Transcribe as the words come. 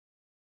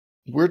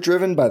We're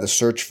driven by the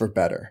search for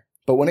better.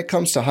 But when it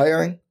comes to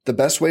hiring, the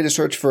best way to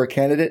search for a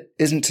candidate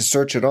isn't to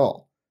search at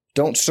all.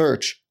 Don't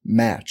search,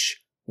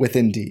 match with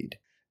Indeed.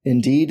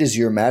 Indeed is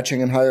your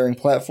matching and hiring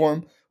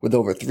platform with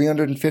over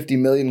 350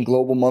 million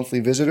global monthly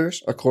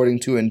visitors,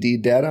 according to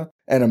Indeed data,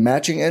 and a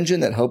matching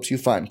engine that helps you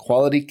find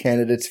quality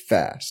candidates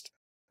fast.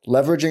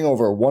 Leveraging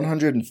over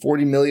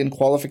 140 million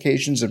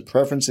qualifications and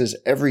preferences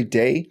every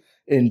day,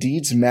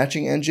 Indeed's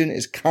matching engine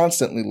is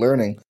constantly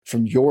learning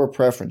from your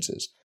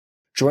preferences.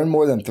 Join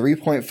more than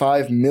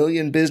 3.5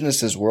 million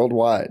businesses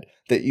worldwide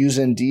that use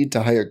Indeed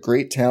to hire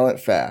great talent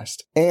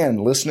fast.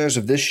 And listeners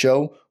of this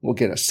show will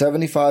get a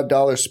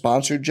 $75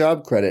 sponsored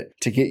job credit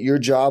to get your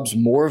jobs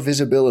more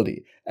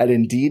visibility at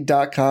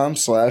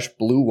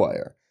Indeed.com/Blue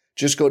Wire.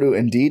 Just go to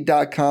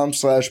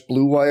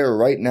Indeed.com/Blue Wire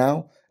right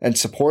now and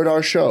support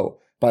our show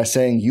by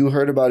saying you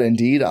heard about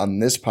Indeed on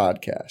this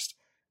podcast.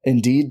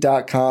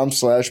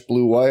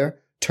 Indeed.com/Blue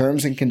Wire.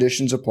 Terms and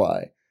conditions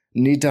apply.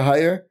 Need to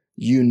hire?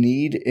 You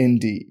need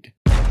Indeed.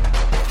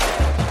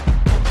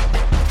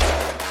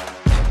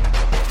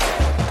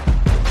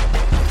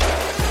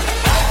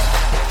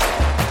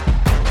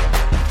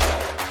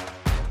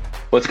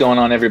 What's going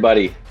on,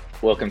 everybody?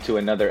 Welcome to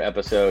another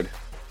episode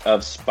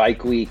of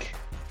Spike Week,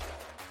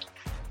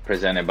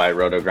 presented by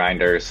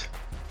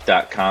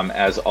rotogrinders.com.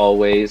 As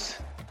always,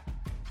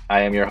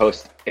 I am your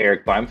host,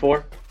 Eric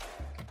Beimfohr.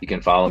 You can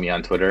follow me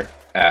on Twitter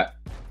at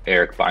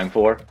Eric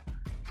Beimfohr,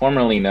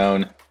 formerly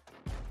known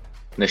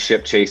in the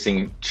ship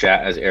chasing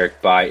chat as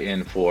Eric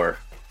Buy-In-For.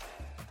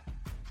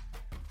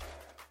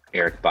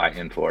 Eric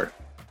Buy-In-For.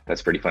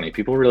 That's pretty funny.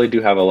 People really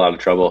do have a lot of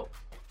trouble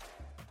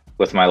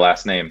with my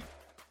last name.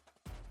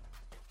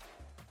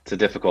 It's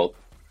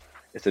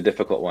a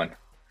difficult one.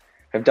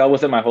 I've dealt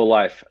with it my whole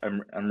life.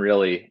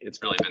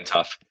 It's really been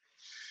tough.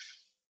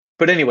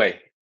 But anyway,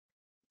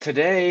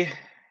 today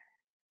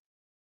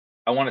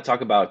I want to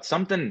talk about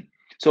something.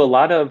 So a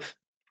lot of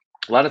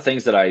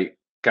things that I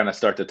kind of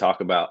start to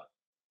talk about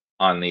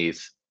on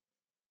these.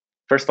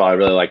 First of all, I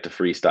really like to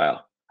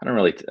freestyle.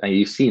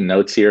 You see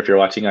notes here if you're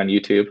watching on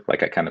YouTube.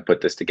 Like, I kind of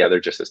put this together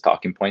just as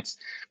talking points.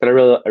 But I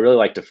really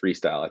like to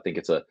freestyle. I think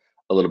it's a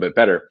little bit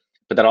better.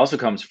 But that also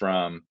comes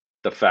from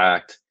the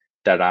fact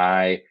that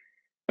I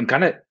am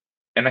kind of,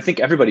 and I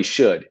think everybody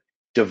should,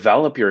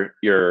 develop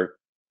your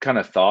kind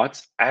of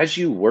thoughts as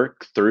you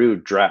work through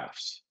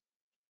drafts.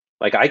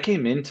 Like, I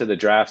came into the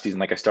draft season,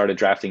 like I started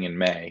drafting in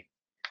May,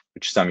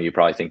 which some of you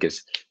probably think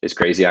is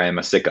crazy. I am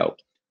a sicko.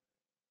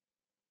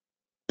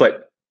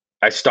 But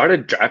I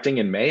started drafting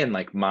in May, and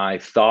like my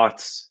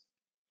thoughts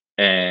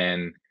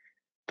and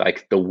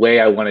like the way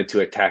I wanted to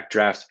attack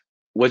drafts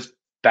was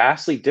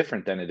vastly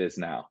different than it is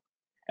now.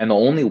 And the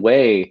only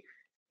way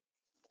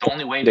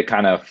to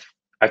kind of,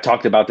 I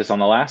talked about this on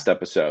the last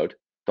episode,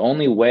 the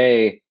only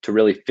way to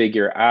really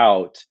figure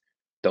out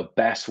the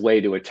best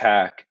way to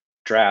attack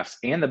drafts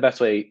and the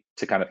best way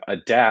to kind of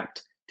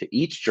adapt to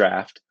each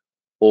draft,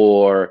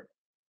 or,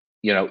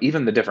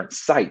 even the different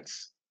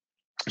sites.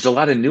 There's a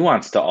lot of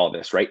nuance to all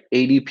this, right?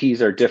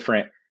 ADPs are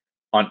different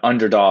on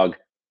Underdog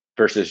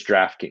versus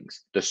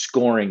DraftKings. The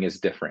scoring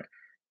is different.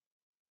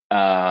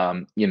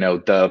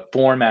 The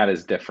format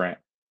is different.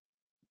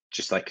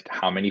 Just like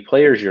how many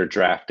players you're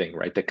drafting,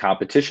 right? The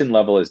competition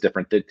level is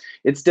different.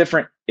 It's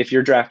different if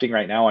you're drafting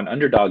right now on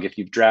Underdog, if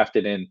you've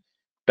drafted in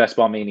Best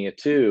Ball Mania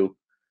 2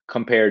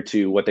 compared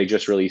to what they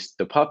just released,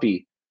 the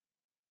Puppy.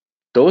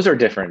 Those are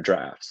different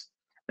drafts.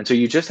 And so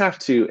you just have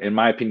to, in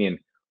my opinion,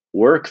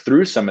 work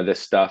through some of this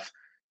stuff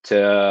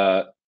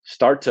to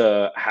start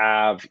to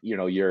have,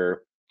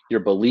 your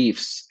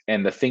beliefs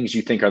and the things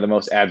you think are the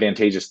most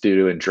advantageous to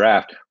do in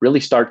draft really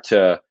start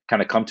to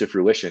kind of come to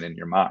fruition in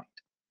your mind.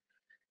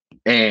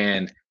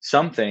 And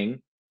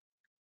something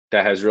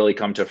that has really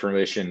come to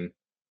fruition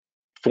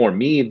for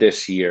me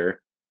this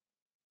year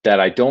that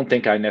I don't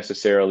think I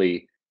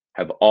necessarily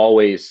have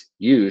always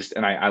used,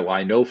 and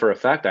I know for a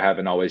fact I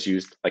haven't always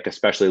used, like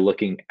especially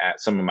looking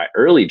at some of my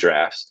early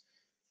drafts,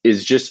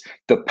 is just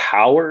the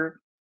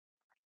power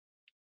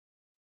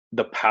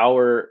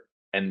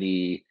and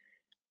the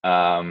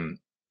kind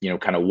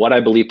of what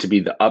I believe to be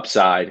the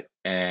upside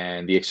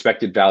and the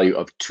expected value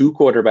of 2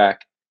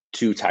 quarterback,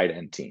 2 tight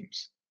end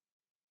teams.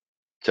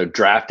 So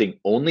drafting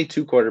only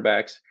 2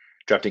 quarterbacks,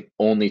 drafting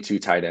only 2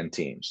 tight end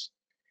teams.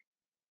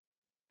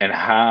 And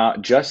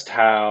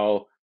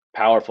how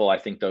powerful I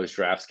think those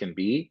drafts can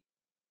be,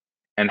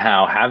 and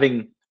how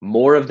having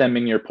more of them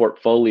in your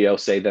portfolio,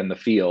 say, than the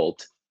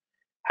field,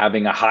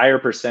 having a higher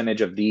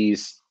percentage of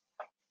these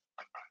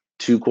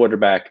 2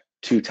 quarterback,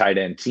 2 tight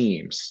end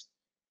teams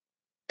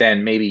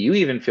than maybe you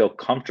even feel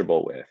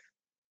comfortable with,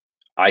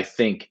 I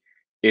think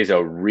is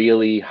a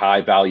really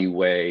high value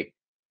way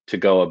to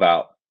go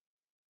about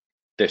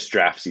this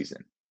draft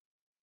season.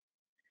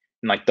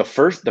 And like the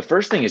first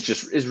thing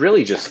is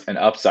really just an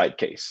upside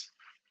case.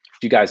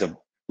 If you guys have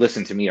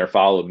listened to me or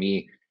followed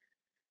me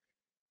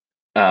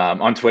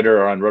on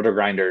Twitter or on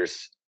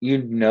RotoGrinders,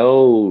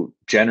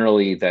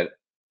 generally that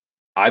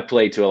I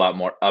play to a lot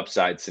more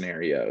upside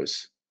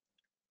scenarios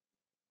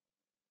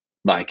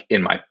like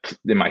in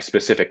my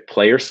specific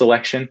player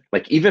selection,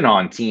 like even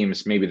on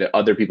teams maybe that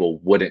other people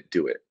wouldn't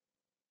do it.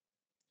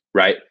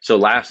 Right. So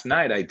last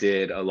night I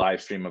did a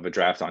live stream of a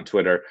draft on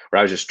Twitter where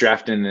I was just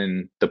drafting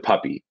in the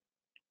puppy.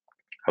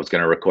 I was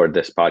going to record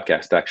this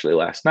podcast actually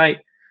last night.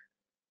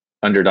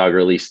 Underdog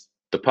released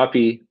the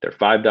puppy, their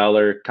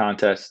 $5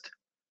 contest,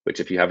 which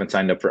if you haven't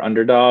signed up for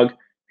Underdog,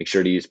 make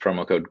sure to use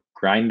promo code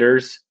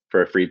Grinders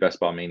for a free Best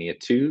Ball Mania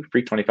 2,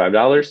 free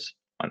 $25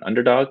 on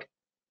Underdog.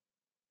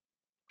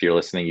 If you're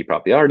listening, you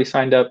probably already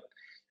signed up,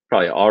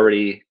 probably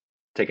already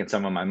taken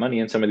some of my money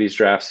in some of these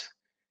drafts.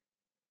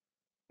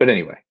 But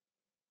anyway,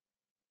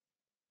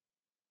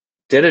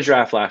 did a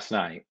draft last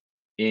night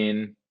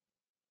in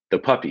the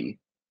puppy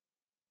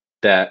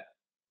that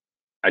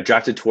I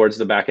drafted towards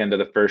the back end of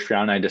the first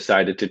round. I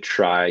decided to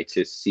try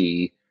to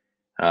see,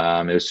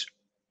 it was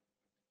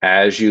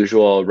as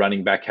usual,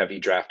 running back heavy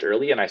draft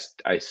early. And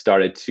I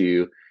started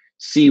to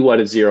see what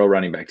a zero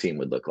running back team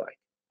would look like.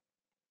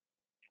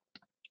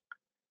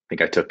 I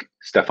think I took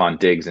Stephon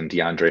Diggs and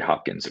DeAndre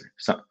Hopkins or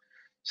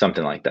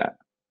something like that.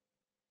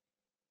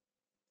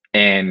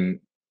 And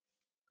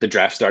the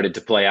draft started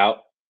to play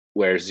out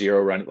where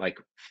zero run, like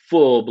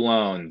full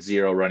blown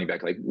zero running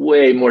back, like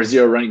way more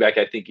zero running back,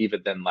 I think,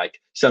 even than like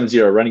some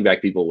zero running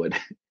back people would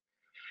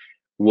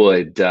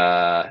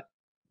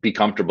be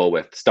comfortable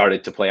with,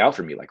 started to play out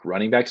for me. Like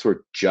running backs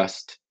were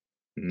just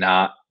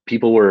not,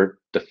 people were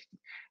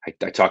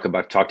I've talked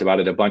about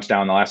it a bunch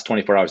now in the last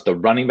 24 hours. The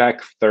running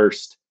back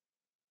thirst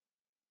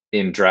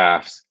in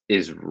drafts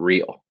is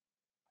real.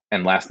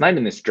 And last night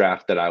in this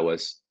draft that I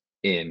was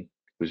in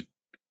was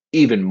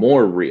even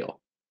more real.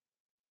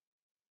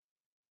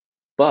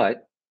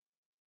 But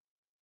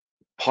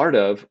part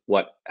of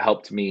what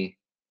helped me,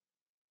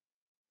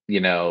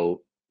 feel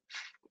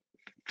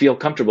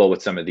comfortable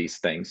with some of these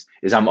things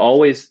is I'm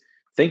always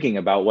thinking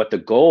about what the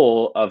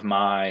goal of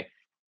my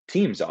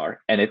teams are.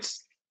 And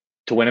it's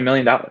to win $1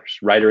 million,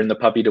 right? Or in the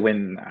puppy to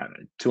win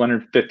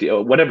 250,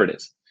 or whatever it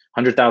is,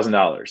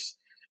 $100,000,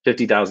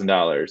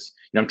 $50,000.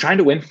 I'm trying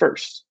to win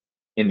first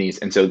in these.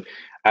 And so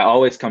I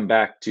always come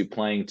back to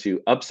playing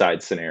to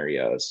upside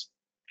scenarios.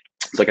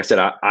 So like I said,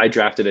 I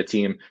drafted a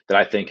team that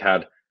I think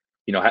had,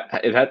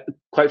 it had,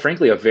 quite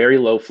frankly, a very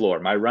low floor.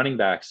 My running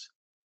backs,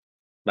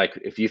 like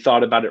if you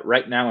thought about it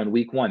right now in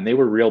week 1, they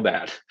were real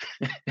bad.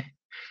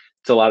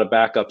 It's a lot of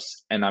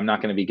backups, and I'm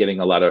not going to be getting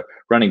a lot of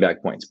running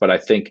back points. But I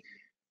think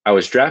I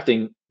was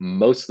drafting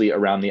mostly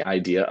around the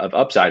idea of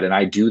upside, and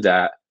I do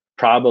that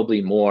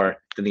probably more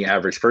than the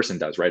average person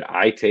does, right?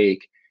 I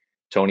take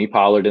Tony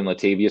Pollard and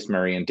Latavius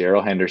Murray and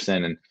Darrell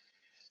Henderson and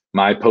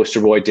my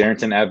poster boy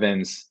Darrynton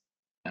Evans,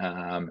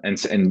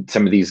 and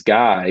some of these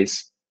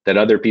guys that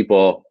other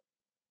people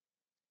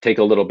take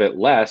a little bit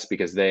less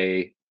because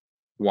they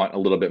want a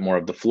little bit more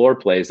of the floor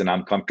plays, and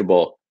I'm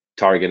comfortable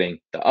targeting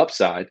the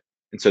upside.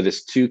 And so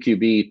this 2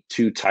 QB,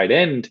 2 tight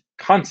end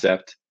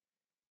concept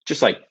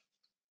just like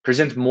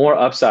presents more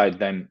upside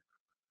than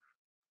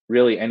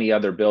really any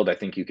other build I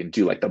think you can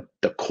do. Like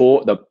the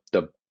core,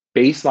 the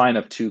baseline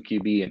of 2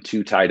 QB and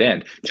 2 tight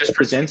end just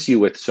presents you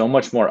with so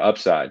much more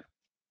upside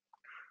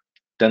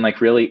than like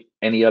really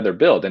any other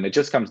build. And it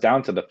just comes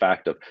down to the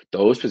fact of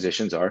those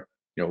positions are,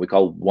 we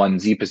call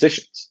 1Z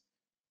positions.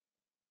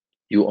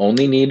 You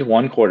only need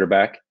 1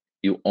 quarterback.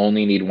 You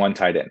only need 1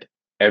 tight end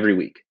every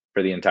week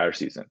for the entire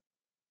season.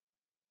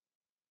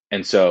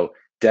 And so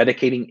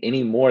dedicating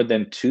any more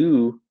than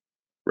 2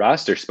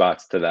 roster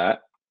spots to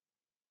that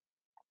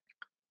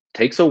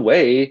takes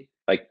away,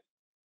 like,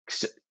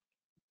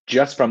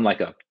 just from like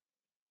a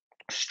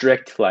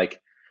strict, like,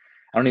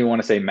 I don't even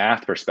want to say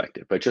math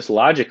perspective, but just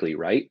logically,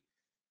 right?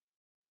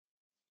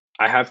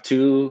 I have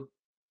two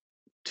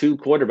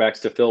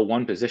quarterbacks to fill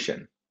 1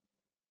 position.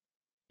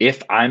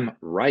 If I'm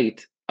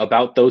right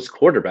about those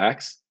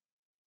quarterbacks,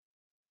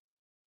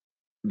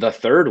 the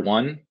third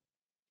one,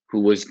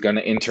 who was going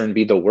to in turn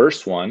be the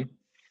worst one,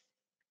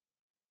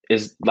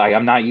 is like,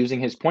 I'm not using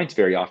his points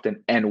very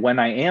often. And when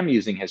I am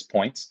using his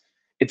points,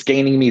 it's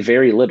gaining me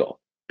very little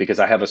because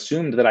I have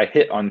assumed that I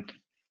hit on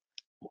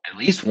at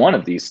least one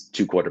of these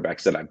 2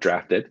 quarterbacks that I've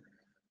drafted.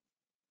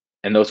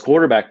 And those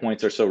quarterback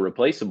points are so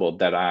replaceable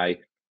that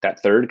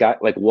that third guy,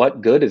 like,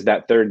 what good is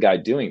that third guy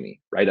doing me,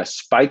 right? A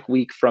spike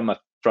week from a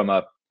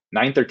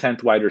 9th or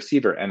 10th wide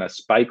receiver and a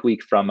spike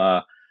week from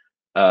a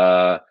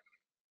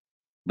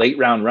late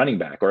round running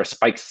back, or a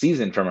spike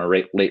season from a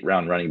late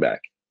round running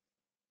back,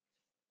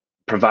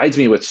 provides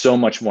me with so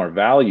much more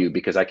value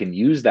because I can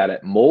use that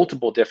at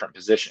multiple different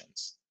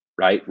positions,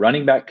 right? A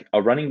running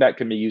back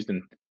can be used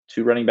in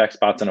 2 running back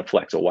spots and a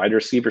flex. A wide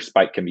receiver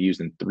spike can be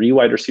used in 3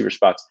 wide receiver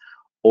spots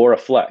or a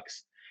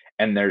flex.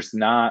 And there's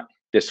not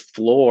this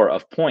floor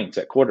of points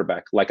at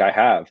quarterback like I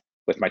have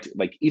with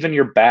like, even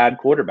your bad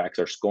quarterbacks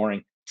are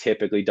scoring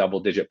typically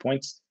double-digit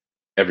points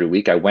every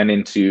week. I went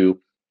into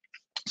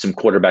some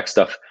quarterback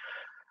stuff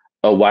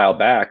a while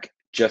back,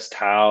 just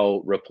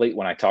how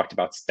when I talked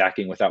about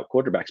stacking without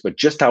quarterbacks, but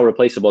just how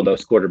replaceable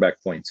those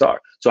quarterback points are.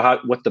 So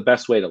what's the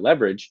best way to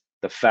leverage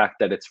the fact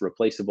that it's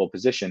replaceable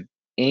position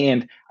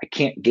and I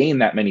can't gain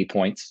that many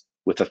points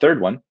with a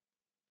third one?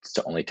 It's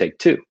to only take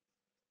 2.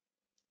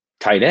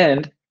 Tight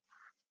end,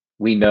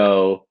 we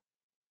know,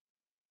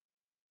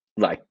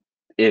 like,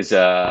 is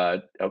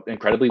a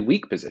incredibly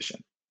weak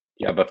position.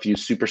 You have a few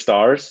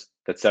superstars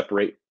that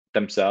separate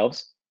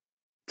themselves.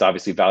 It's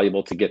obviously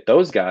valuable to get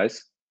those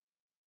guys,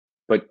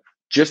 but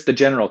just the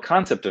general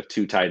concept of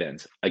two tight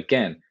ends,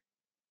 again,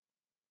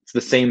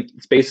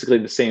 it's basically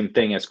the same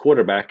thing as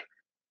quarterback,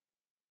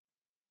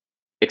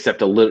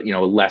 except a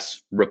little,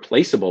 less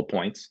replaceable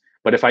points.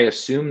 But if I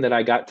assume that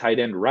I got tight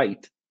end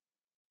right,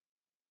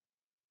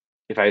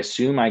 if I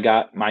assume I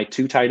got my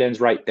two tight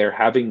ends right, they're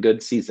having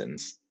good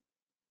seasons,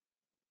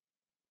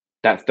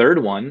 that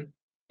third one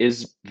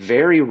is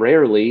very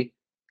rarely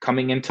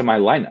coming into my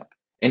lineup.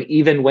 And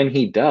even when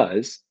he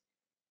does,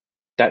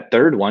 that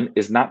third one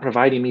is not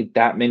providing me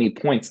that many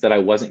points that I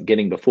wasn't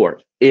getting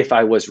before, if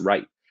I was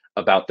right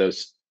about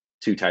those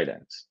two tight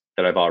ends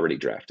that I've already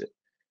drafted.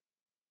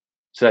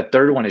 So that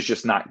third one is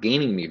just not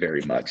gaining me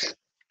very much.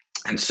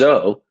 And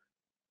so,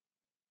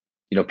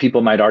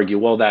 people might argue,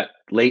 well, that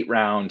late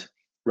round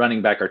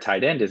running back or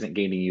tight end isn't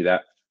gaining you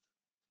that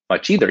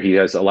much either. He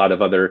has a lot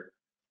of other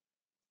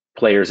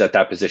players at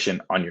that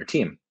position on your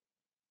team.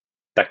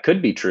 That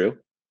could be true.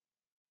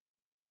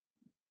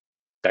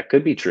 That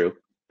could be true.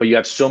 But you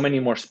have so many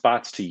more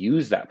spots to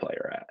use that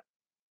player at.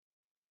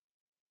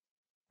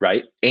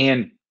 Right?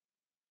 And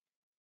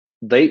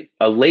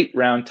a late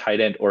round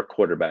tight end or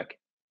quarterback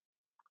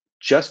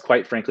just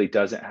quite frankly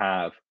doesn't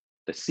have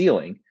the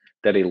ceiling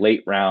that a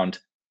late round,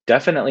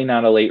 definitely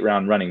not a late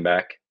round running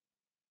back,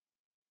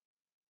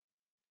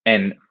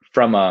 and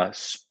from a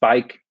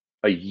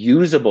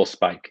usable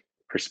spike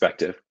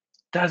perspective,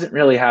 doesn't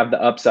really have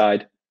the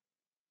upside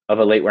of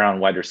a late round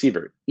wide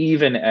receiver,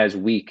 even as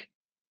weak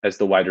as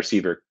the wide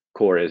receiver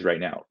core is right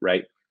now,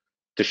 right?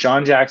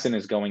 Deshaun Jackson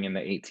is going in the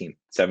 18th,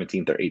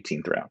 17th, or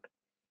 18th round.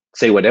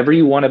 Say whatever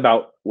you want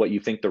about what you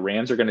think the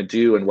Rams are going to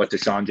do and what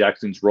Deshaun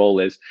Jackson's role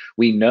is.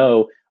 We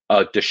know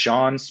a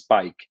Deshaun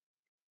spike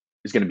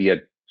is going to be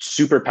a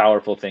super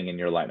powerful thing in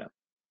your lineup.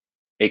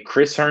 A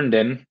Chris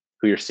Herndon,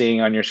 who you're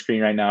seeing on your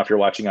screen right now if you're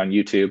watching on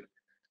YouTube,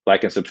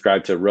 like and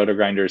subscribe to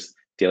RotoGrinders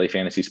Daily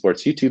Fantasy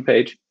Sports YouTube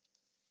page.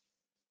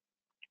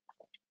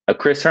 A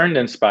Chris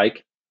Herndon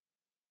spike,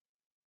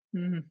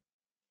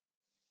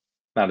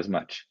 not as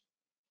much.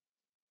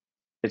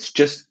 It's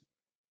just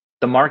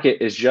the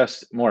market is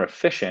just more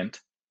efficient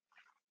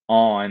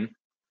on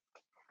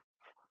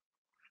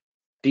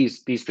these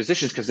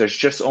positions because there's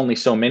just only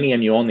so many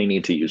and you only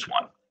need to use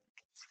one.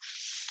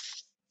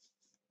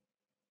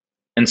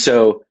 And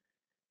so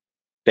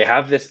they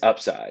have this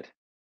upside.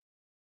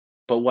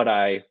 But when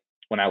I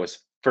was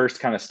first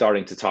kind of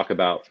starting to talk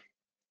about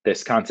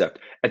this concept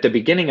at the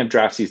beginning of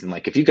draft season,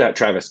 like if you got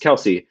Travis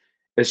Kelce,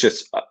 it's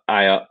just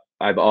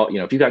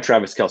if you got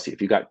Travis Kelce,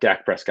 if you got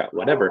Dak Prescott,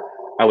 whatever,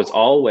 I was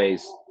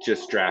always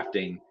just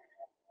drafting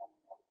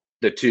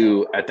the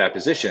two at that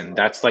position.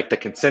 That's like the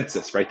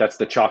consensus, right? That's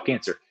the chalk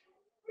answer.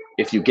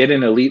 If you get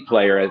an elite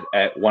player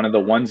at one of the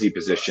onesie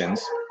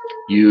positions,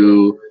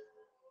 you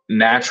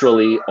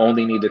naturally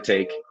only need to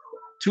take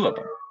two of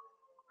them.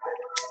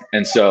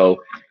 And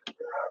so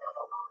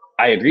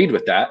I agreed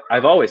with that.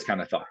 I've always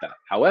kind of thought that.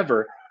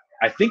 However,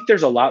 I think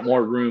there's a lot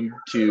more room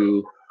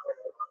to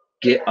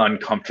get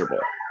uncomfortable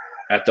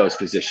at those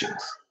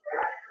positions.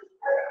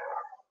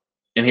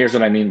 And here's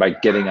what I mean by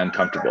getting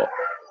uncomfortable.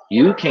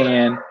 You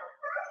can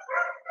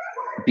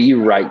be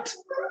right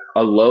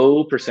a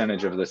low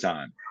percentage of the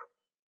time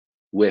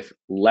with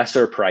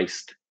lesser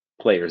priced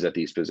players at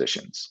these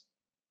positions.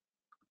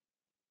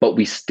 But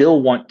we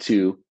still want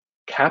to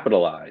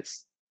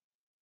capitalize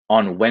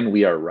on when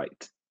we are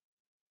right.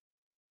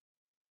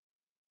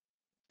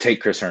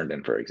 Take Chris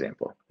Herndon, for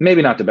example.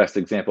 Maybe not the best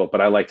example,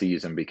 but I like to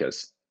use him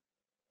because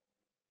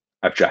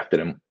I've drafted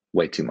him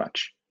way too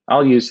much.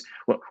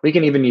 We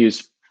can even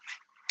use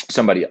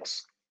somebody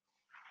else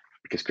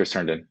because Chris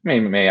Herndon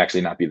may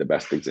actually not be the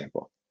best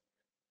example.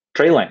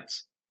 Trey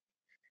Lance.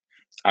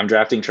 I'm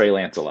drafting Trey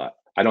Lance a lot.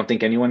 I don't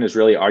think anyone is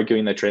really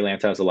arguing that Trey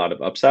Lance has a lot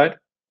of upside.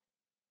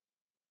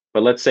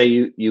 But let's say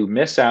you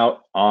miss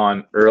out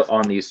on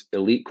these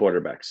elite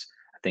quarterbacks.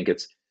 I think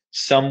it's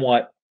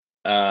somewhat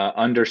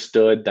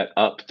understood that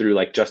up through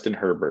like Justin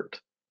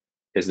Herbert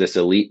is this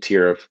elite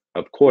tier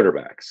of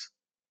quarterbacks.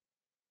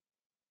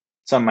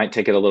 Some might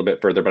take it a little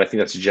bit further, but I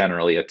think that's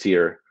generally a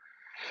tier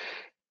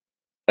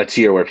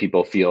where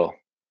people feel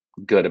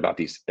good about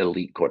these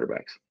elite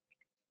quarterbacks.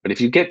 But if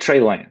you get Trey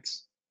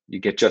Lance, you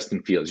get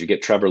Justin Fields, you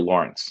get Trevor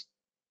Lawrence,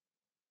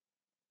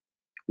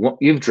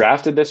 you've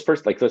drafted this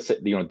person, like let's say,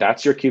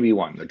 that's your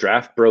QB1. The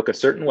draft broke a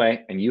certain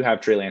way and you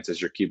have Trey Lance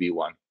as your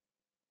QB1.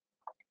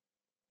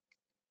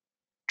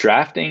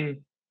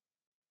 Drafting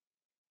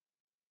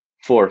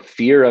for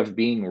fear of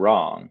being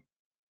wrong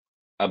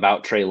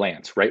about Trey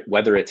Lance, right?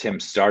 Whether it's him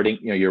starting,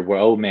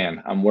 oh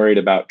man, I'm worried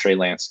about Trey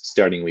Lance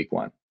starting week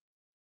 1.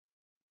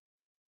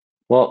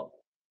 Well,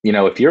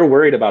 if you're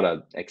worried about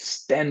an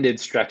extended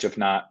stretch of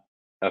not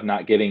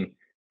getting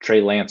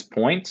Trey Lance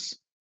points,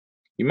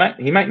 he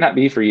might not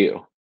be for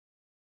you.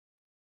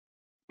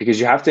 Because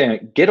you have to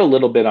get a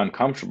little bit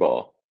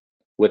uncomfortable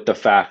with the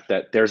fact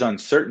that there's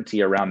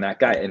uncertainty around that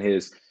guy and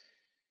his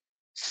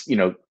you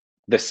know,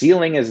 the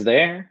ceiling is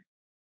there,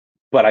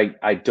 but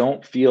I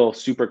don't feel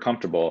super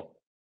comfortable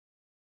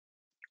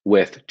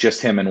with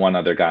just him and one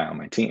other guy on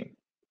my team.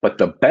 But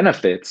the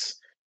benefits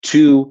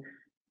to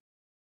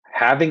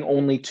having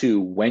only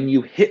two when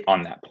you hit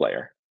on that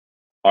player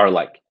are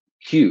like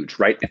huge,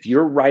 right? If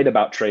you're right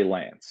about Trey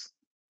Lance,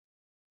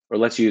 or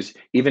let's use,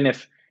 even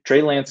if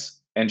Trey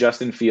Lance and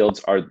Justin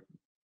Fields are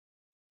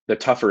the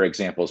tougher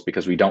examples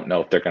because we don't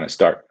know if they're going to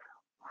start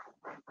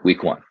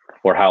week one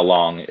or how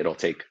long it'll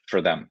take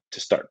for them to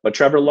start. But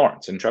Trevor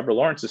Lawrence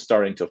is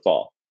starting to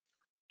fall.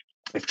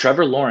 If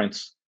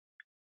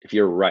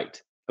you're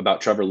right about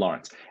Trevor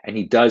Lawrence, and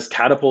he does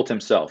catapult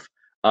himself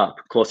up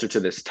closer to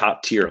this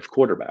top tier of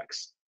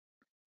quarterbacks,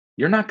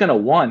 you're not going to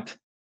want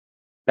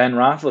Ben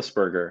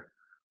Roethlisberger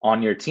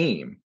on your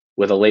team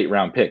with a late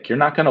round pick. You're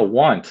not going to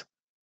want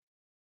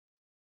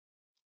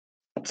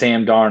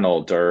Sam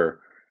Darnold or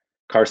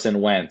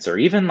Carson Wentz or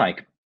even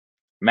like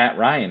Matt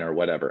Ryan or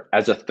whatever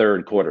as a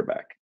third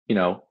quarterback. You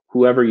know,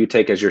 whoever you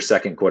take as your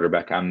second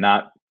quarterback, I'm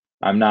not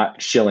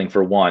shilling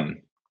for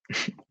one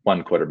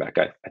quarterback.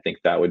 I think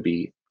that would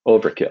be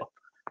overkill.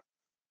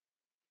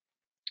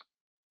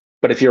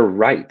 But if you're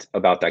right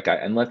about that guy,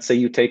 and let's say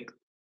you take,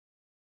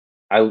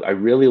 I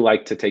really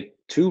like to take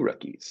two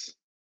rookies,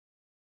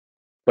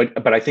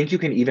 but I think you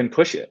can even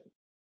push it.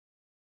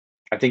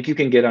 I think you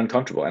can get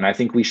uncomfortable, and I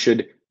think we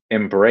should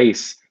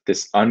embrace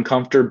this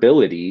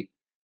uncomfortability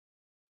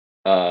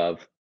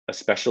of,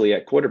 especially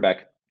at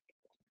quarterback,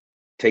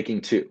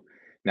 taking two.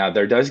 Now,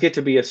 there does get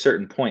to be a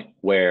certain point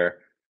where,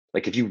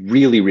 like, if you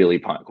really, really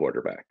punt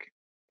quarterback,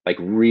 like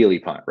really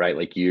punt, right?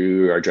 Like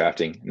you are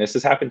drafting, and this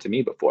has happened to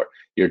me before,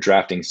 you're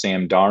drafting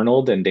Sam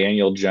Darnold and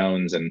Daniel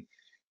Jones and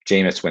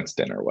Jameis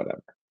Winston or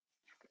whatever.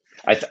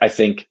 I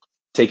think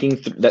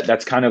taking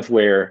that's kind of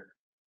where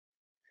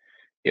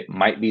it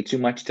might be too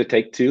much to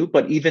take two,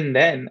 but even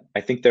then,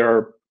 I think there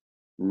are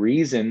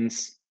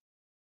reasons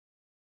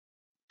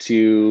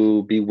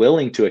to be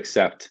willing to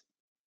accept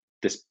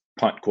this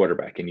punt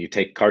quarterback, and you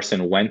take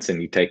Carson Wentz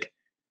and you take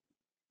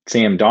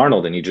Sam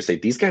Darnold, and you just say,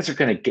 these guys are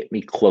going to get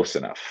me close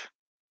enough,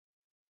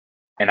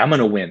 and I'm going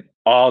to win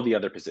all the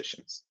other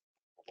positions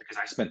because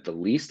I spent the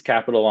least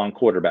capital on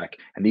quarterback,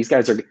 and these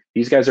guys are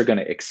going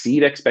to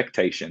exceed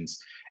expectations,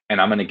 and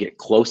I'm going to get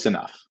close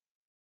enough.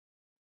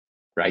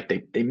 Right?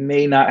 They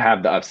may not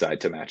have the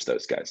upside to match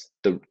those guys.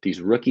 These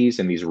rookies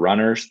and these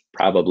runners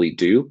probably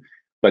do,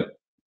 but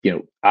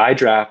I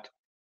draft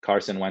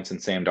Carson Wentz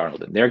and Sam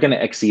Darnold, and they're going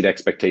to exceed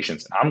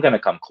expectations. And I'm going to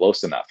come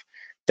close enough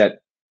that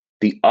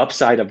the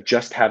upside of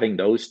just having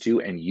those two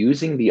and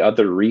using the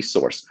other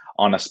resource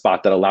on a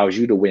spot that allows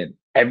you to win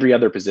every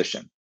other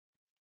position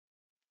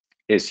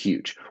is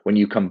huge. When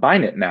you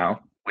combine it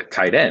now with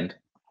tight end,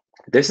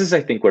 this is,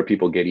 I think, where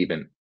people get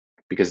even,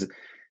 because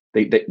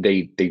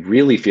they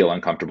really feel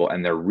uncomfortable,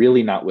 and they're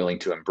really not willing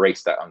to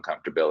embrace that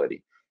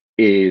uncomfortability.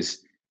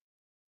 Is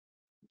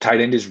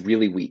tight end is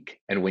really weak,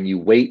 and when you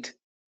wait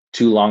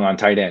too long on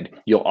tight end,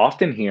 you'll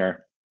often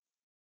hear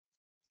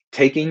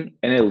taking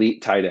an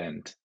elite tight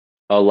end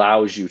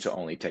allows you to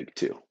only take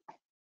two.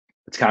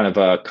 It's kind of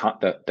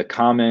the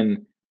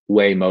common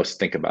way most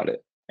think about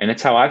it, and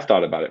it's how I've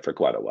thought about it for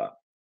quite a while.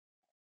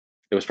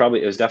 It was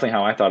definitely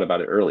how I thought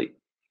about it early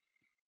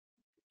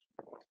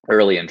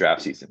in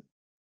draft season.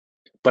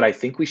 But I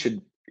think we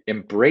should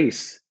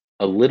embrace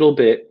a little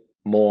bit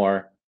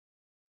more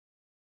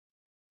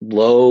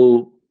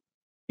low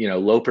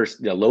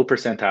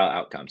percentile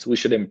outcomes. We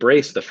should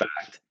embrace the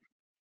fact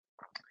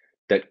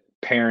that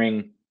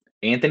pairing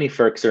Anthony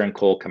Firkser and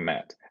Cole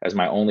Kmet as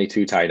my only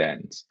two tight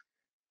ends,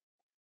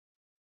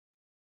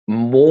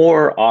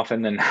 more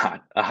often than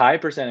not, a high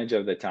percentage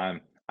of the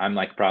time, I'm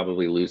like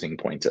probably losing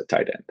points at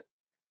tight end.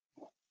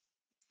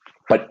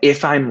 But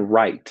if I'm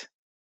right,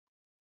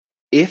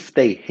 if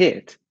they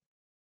hit,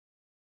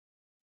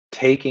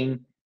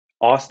 taking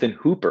Austin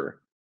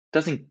Hooper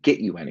doesn't get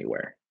you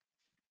anywhere,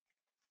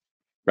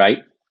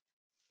 right?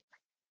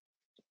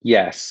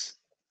 Yes,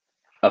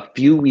 a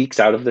few weeks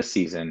out of the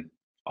season,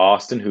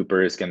 Austin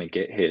Hooper is going to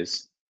get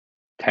his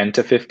 10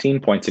 to 15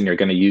 points, and you're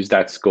going to use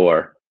that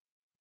score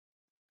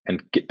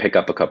and pick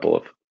up a couple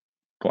of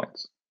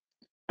points.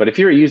 But if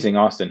you're using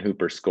Austin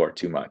Hooper's score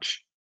too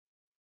much,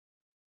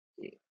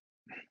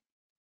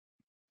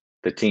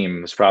 the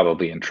team is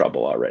probably in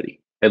trouble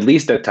already, at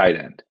least at tight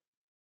end.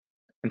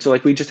 And so,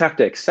 we just have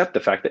to accept the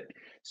fact that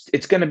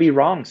it's going to be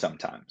wrong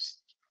sometimes,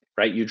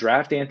 right? You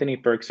draft Anthony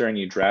Firkser and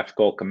you draft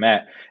Cole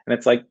Kmet, and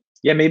it's like,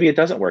 yeah, maybe it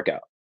doesn't work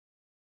out.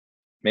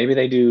 Maybe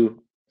they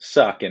do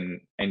suck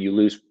and you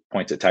lose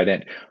points at tight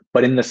end.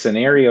 But in the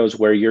scenarios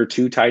where your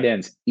two tight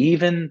ends,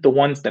 even the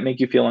ones that make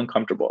you feel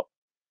uncomfortable,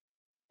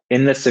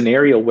 in the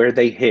scenario where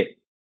they hit,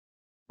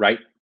 right?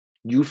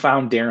 You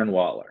found Darren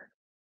Waller.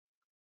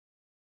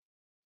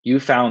 You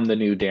found the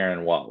new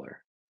Darren Waller.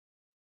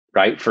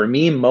 Right? For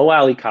me, Mo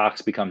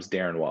Alie-Cox becomes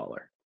Darren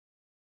Waller.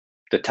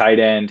 The tight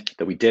end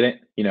that we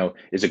didn't,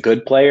 is a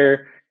good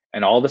player,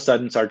 and all of a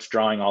sudden starts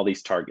drawing all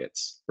these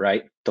targets,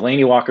 right?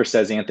 Delaney Walker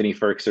says Anthony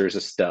Firkser is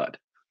a stud.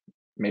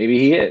 Maybe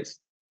he is.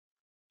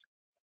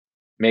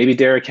 Maybe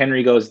Derrick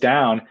Henry goes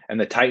down and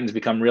the Titans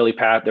become really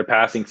they're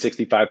passing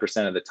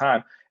 65% of the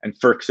time, and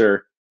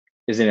Firkser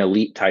is an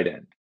elite tight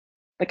end.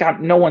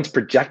 Like, no one's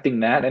projecting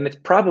that, and it's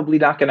probably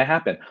not going to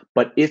happen.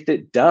 But if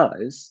it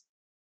does,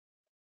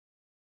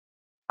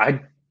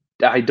 I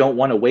don't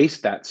want to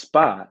waste that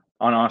spot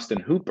on Austin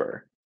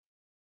Hooper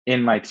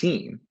in my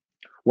team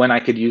when I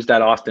could use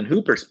that Austin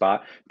Hooper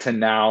spot to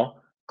now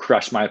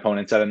crush my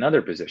opponents at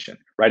another position,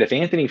 right? If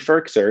Anthony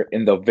Firkser,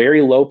 in the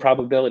very low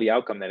probability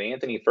outcome that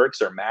Anthony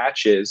Firkser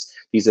matches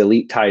these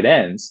elite tight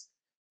ends,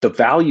 the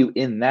value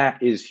in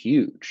that is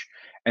huge.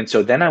 And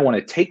so then I want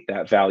to take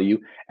that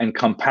value and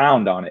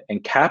compound on it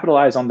and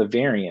capitalize on the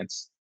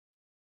variance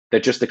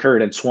that just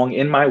occurred and swung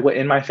in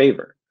my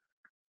favor,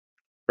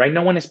 right?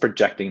 No one is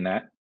projecting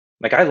that.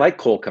 Like, I like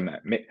Cole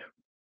Kmet.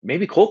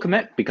 Maybe Cole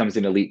Kmet becomes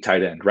an elite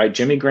tight end, right?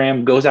 Jimmy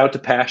Graham goes out to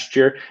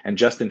pasture and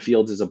Justin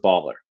Fields is a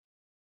baller.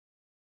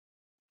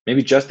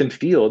 Maybe Justin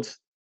Fields,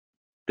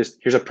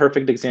 here's a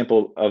perfect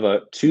example of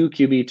a 2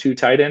 QB, 2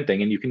 tight end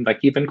thing, and you can like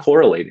even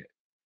correlate it,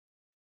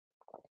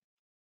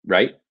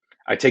 right?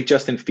 I take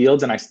Justin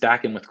Fields and I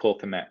stack him with Cole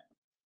Kmet.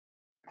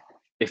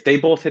 If they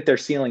both hit their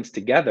ceilings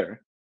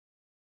together,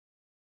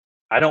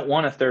 I don't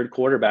want a third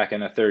quarterback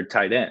and a third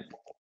tight end.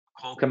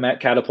 Cole Kmet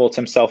catapults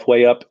himself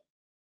way up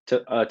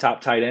to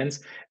top tight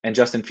ends, and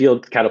Justin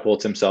Fields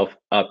catapults himself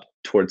up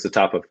towards the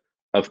top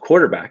of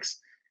quarterbacks.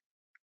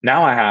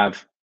 Now I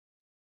have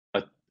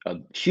a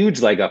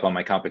huge leg up on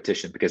my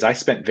competition because I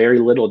spent very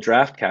little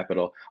draft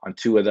capital on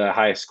 2 of the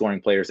highest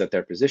scoring players at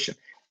their position.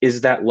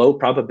 Is that low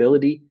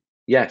probability?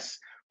 Yes,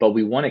 but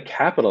we want to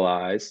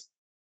capitalize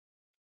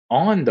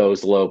on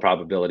those low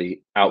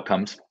probability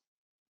outcomes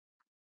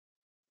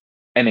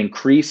and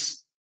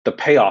increase the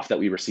payoff that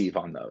we receive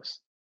on those,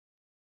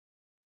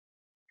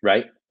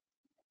 right?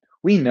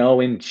 We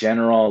know in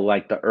general,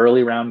 like the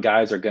early round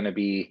guys are going to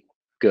be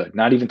good.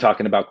 Not even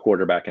talking about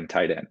quarterback and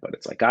tight end, but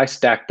it's like I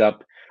stacked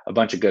up a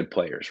bunch of good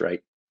players,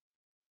 right?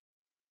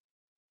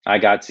 I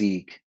got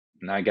Zeke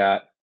and I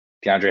got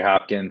DeAndre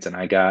Hopkins and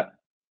I got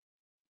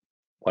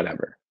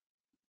whatever,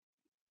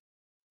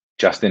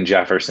 Justin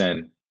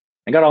Jefferson.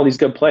 I got all these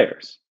good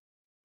players.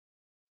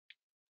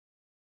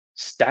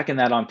 Stacking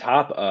that on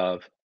top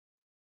of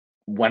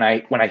when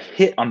I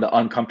hit on the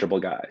uncomfortable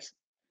guys,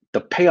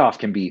 the payoff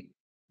can be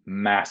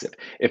massive.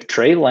 If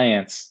Trey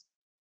Lance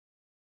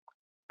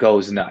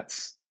goes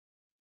nuts,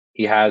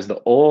 he has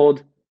the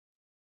old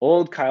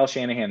Kyle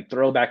Shanahan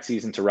throwback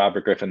season to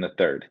Robert Griffin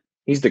III.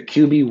 He's the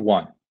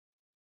QB1.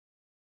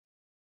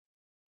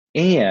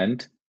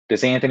 And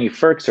this Anthony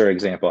Firkser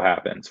example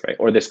happens, right?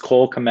 Or this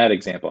Cole Kmet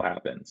example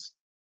happens.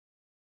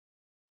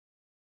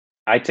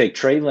 I take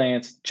Trey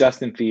Lance,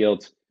 Justin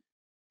Fields.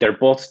 They're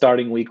both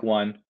starting week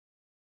 1.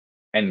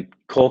 And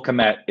Cole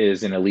Kmet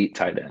is an elite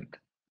tight end.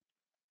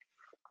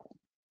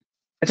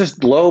 It's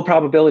just low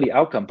probability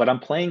outcome, but I'm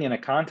playing in a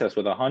contest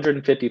with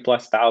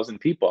 150,000+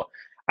 people.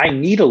 I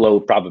need a low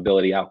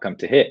probability outcome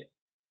to hit.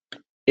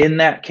 In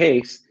that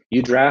case,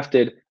 you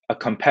drafted a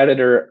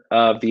competitor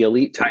of the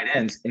elite tight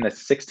ends in the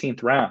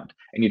 16th round,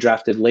 and you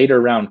drafted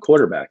later round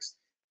quarterbacks,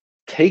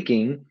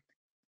 taking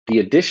the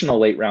additional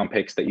late round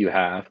picks that you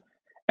have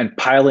and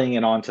piling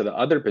it onto the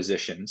other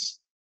positions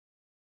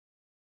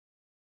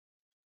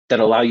that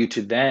allow you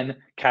to then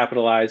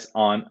capitalize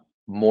on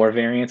more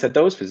variance at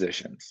those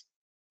positions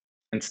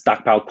and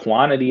stockpile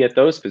quantity at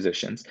those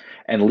positions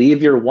and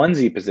leave your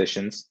onesie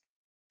positions,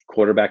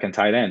 quarterback and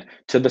tight end,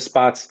 to the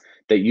spots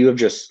that you have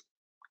just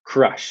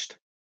crushed.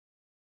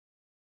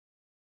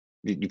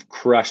 You've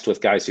crushed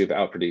with guys who have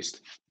outproduced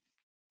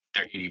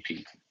their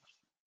ADP.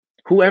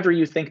 Whoever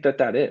you think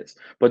that is.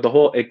 But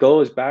it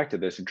goes back to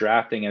this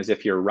drafting as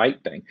if you're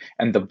right thing.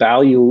 And the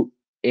value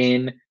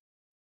in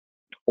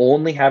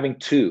only having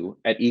 2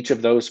 at each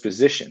of those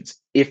positions,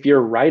 if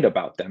you're right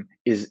about them,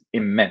 is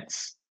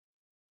immense.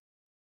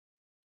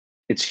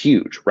 It's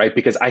huge, right?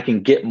 Because I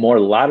can get more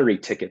lottery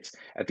tickets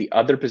at the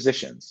other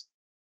positions.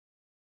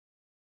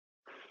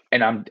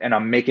 And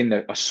I'm making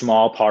a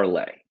small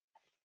parlay.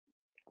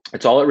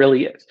 It's all it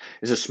really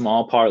is a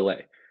small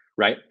parlay,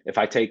 right? If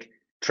I take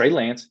Trey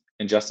Lance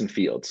and Justin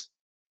Fields,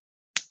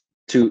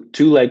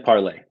 two-leg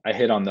parlay, I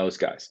hit on those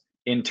guys.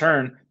 In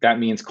turn, that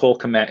means Cole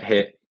Kmet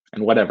hit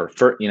and whatever,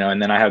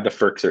 and then I have the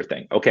Firkser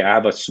thing. Okay, I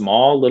have a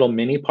small little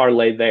mini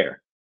parlay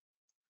there.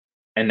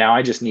 And now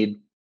I just need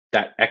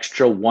that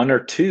extra 1 or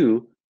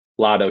 2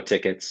 lotto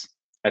tickets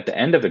at the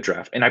end of a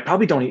draft. And I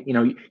probably don't,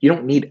 you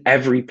don't need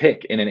every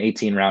pick in an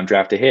 18-round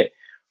draft to hit.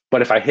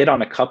 But if I hit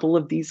on a couple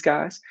of these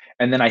guys,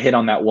 and then I hit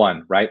on that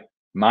one, right?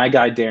 My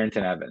guy,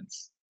 Darrington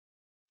Evans.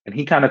 And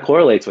he kind of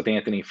correlates with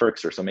Anthony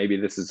Firkser. So maybe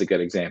this is a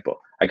good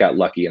example. I got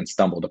lucky and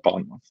stumbled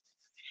upon one.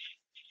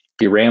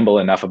 If you ramble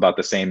enough about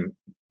the same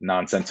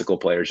nonsensical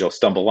players, you'll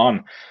stumble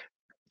on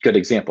good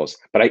examples.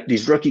 But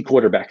these rookie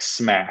quarterbacks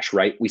smash,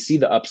 right? We see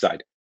the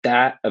upside.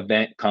 That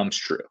event comes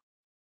true.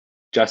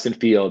 Justin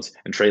Fields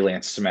and Trey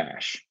Lance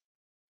smash.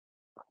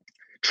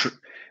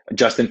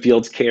 Justin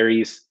Fields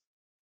carries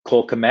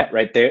Cole Kmet,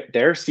 right?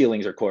 Their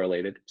ceilings are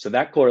correlated. So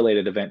that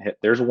correlated event hit.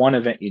 There's one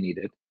event you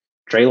needed.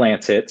 Trey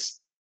Lance hits.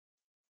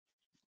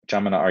 which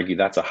I'm going to argue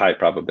that's a high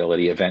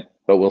probability event,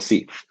 but we'll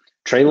see.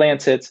 Trey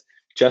Lance hits,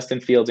 Justin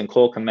Fields and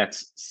Cole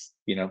Kmet's,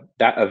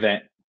 that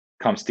event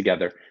comes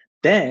together.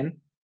 Then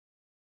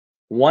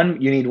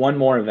you need one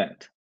more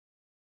event.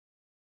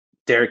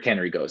 Derrick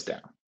Henry goes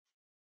down.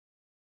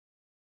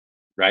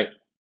 Right?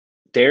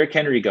 Derrick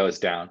Henry goes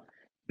down.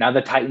 Now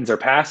the Titans are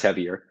pass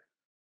heavier.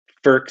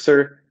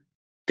 Firkser,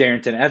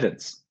 Darrynton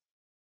Evans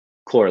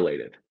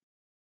correlated.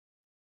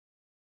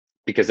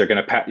 Because they're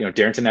going to,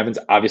 Darrynton Evans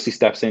obviously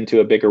steps into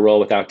a bigger role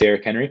without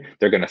Derrick Henry.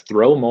 They're going to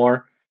throw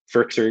more.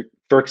 Firkser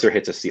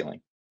hits a ceiling.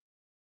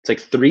 It's like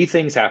 3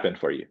 things happen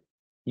for you.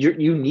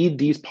 You need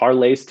these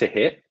parlays to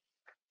hit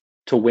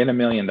to win $1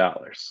 million.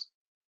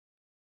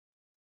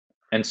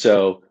 And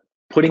so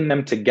putting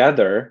them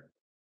together,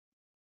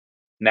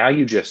 now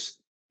you just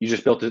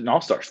built an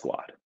all-star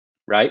squad,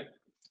 right?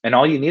 And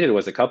all you needed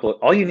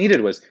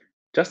was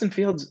Justin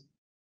Fields.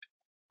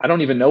 I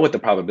don't even know what the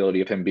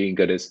probability of him being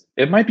good is.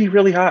 It might be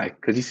really high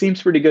because he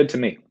seems pretty good to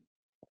me.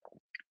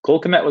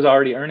 Cole Kmet was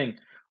already earning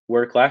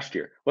work last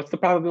year. What's the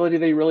probability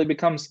that he really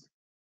becomes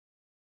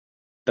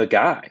the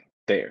guy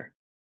there?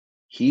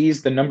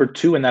 He's the number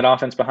 2 in that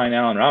offense behind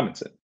Allen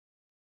Robinson.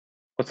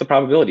 What's the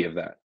probability of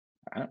that?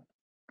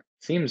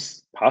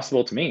 Seems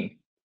possible to me.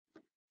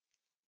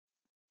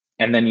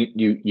 And then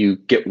you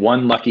get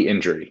one lucky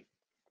injury.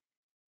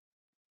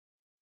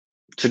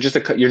 So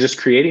you're just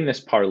creating this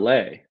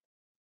parlay,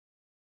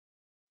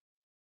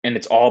 and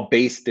it's all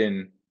based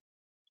in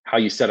how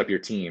you set up your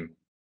team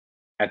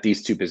at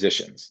these 2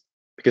 positions.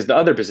 Because the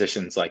other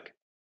positions, like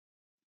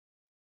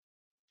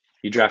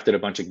you drafted a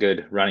bunch of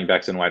good running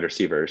backs and wide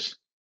receivers.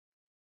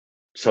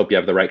 Just hope you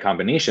have the right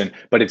combination,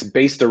 but it's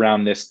based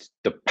around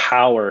the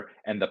power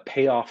and the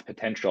payoff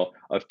potential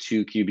of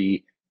 2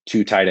 QB,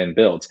 2 tight end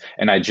builds.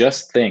 And I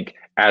just think,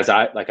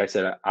 like I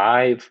said,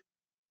 I've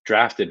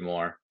drafted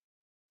more.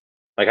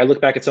 Like I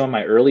look back at some of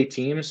my early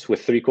teams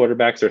with 3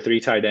 quarterbacks or 3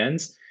 tight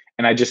ends,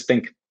 and I just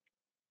think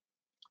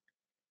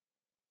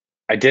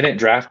I didn't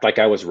draft like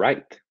I was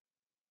right.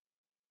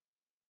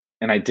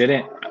 And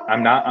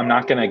I'm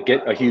not going to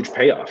get a huge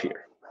payoff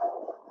here.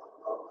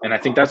 And I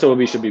think that's what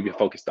we should be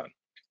focused on.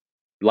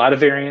 A lot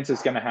of variance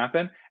is going to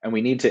happen, and we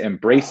need to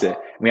embrace it.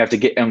 We have to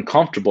get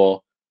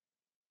uncomfortable.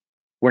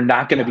 We're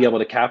not going to be able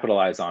to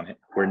capitalize on it.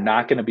 We're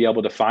not going to be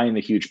able to find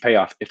the huge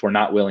payoff if we're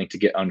not willing to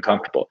get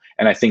uncomfortable.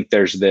 And I think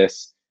there's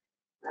this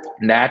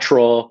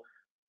natural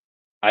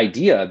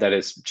idea that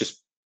is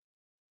just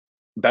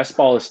best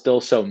ball is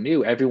still so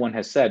new. Everyone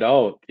has said,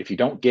 oh, if you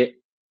don't get,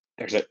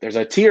 there's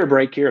a tier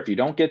break here. If you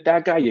don't get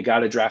that guy, you got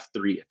to draft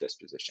 3 at this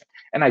position.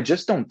 And I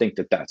just don't think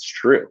that that's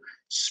true,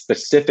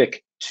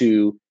 specific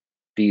to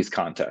these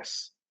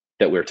contests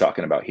that we're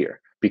talking about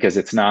here, because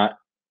it's not,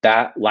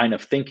 that line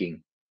of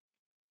thinking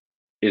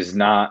is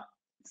not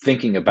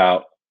thinking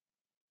about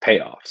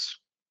payoffs.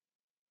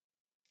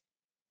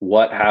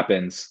 What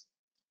happens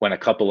when a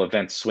couple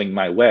events swing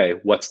my way?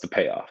 What's the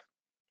payoff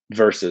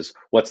versus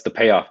what's the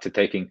payoff to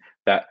taking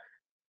that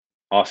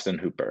Austin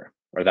Hooper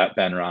or that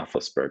Ben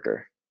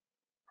Roethlisberger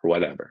or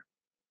whatever?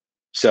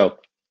 So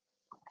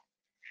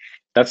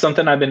that's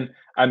something I've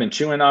been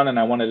chewing on, and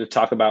I wanted to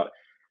talk about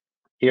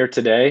here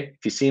today.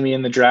 If you see me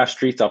in the draft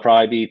streets, I'll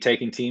probably be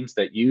taking teams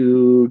that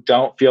you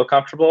don't feel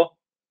comfortable,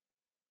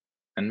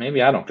 and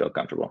maybe I don't feel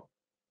comfortable.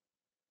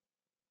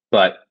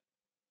 But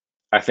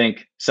I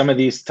think some of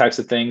these types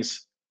of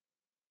things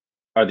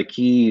are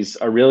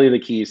really the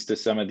keys to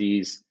some of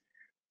these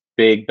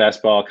big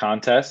best ball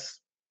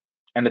contests.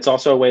 And it's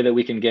also a way that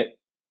we can get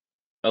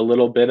a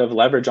little bit of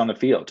leverage on the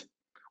field,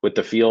 with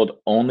the field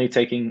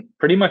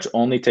pretty much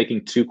only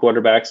taking 2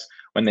 quarterbacks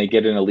when they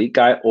get an elite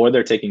guy, or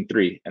they're taking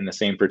 3, and the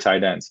same for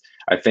tight ends.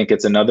 I think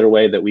it's another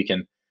way that we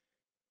can,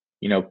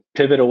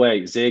 pivot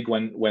away, zig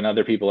when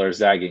other people are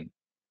zagging,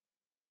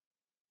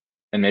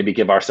 and maybe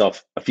give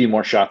ourselves a few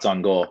more shots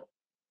on goal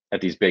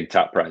at these big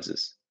top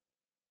prizes.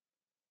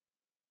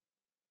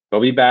 We'll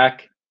be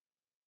back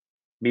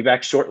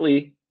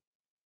shortly.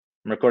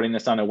 I'm recording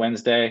this on a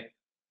Wednesday.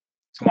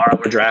 Tomorrow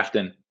we're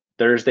drafting.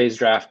 Thursday's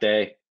draft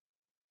day.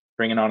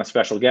 Bringing on a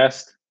special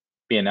guest.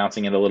 Be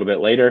announcing it a little bit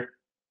later.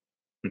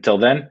 Until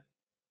then,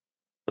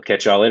 we'll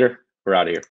catch y'all later. We're out of here.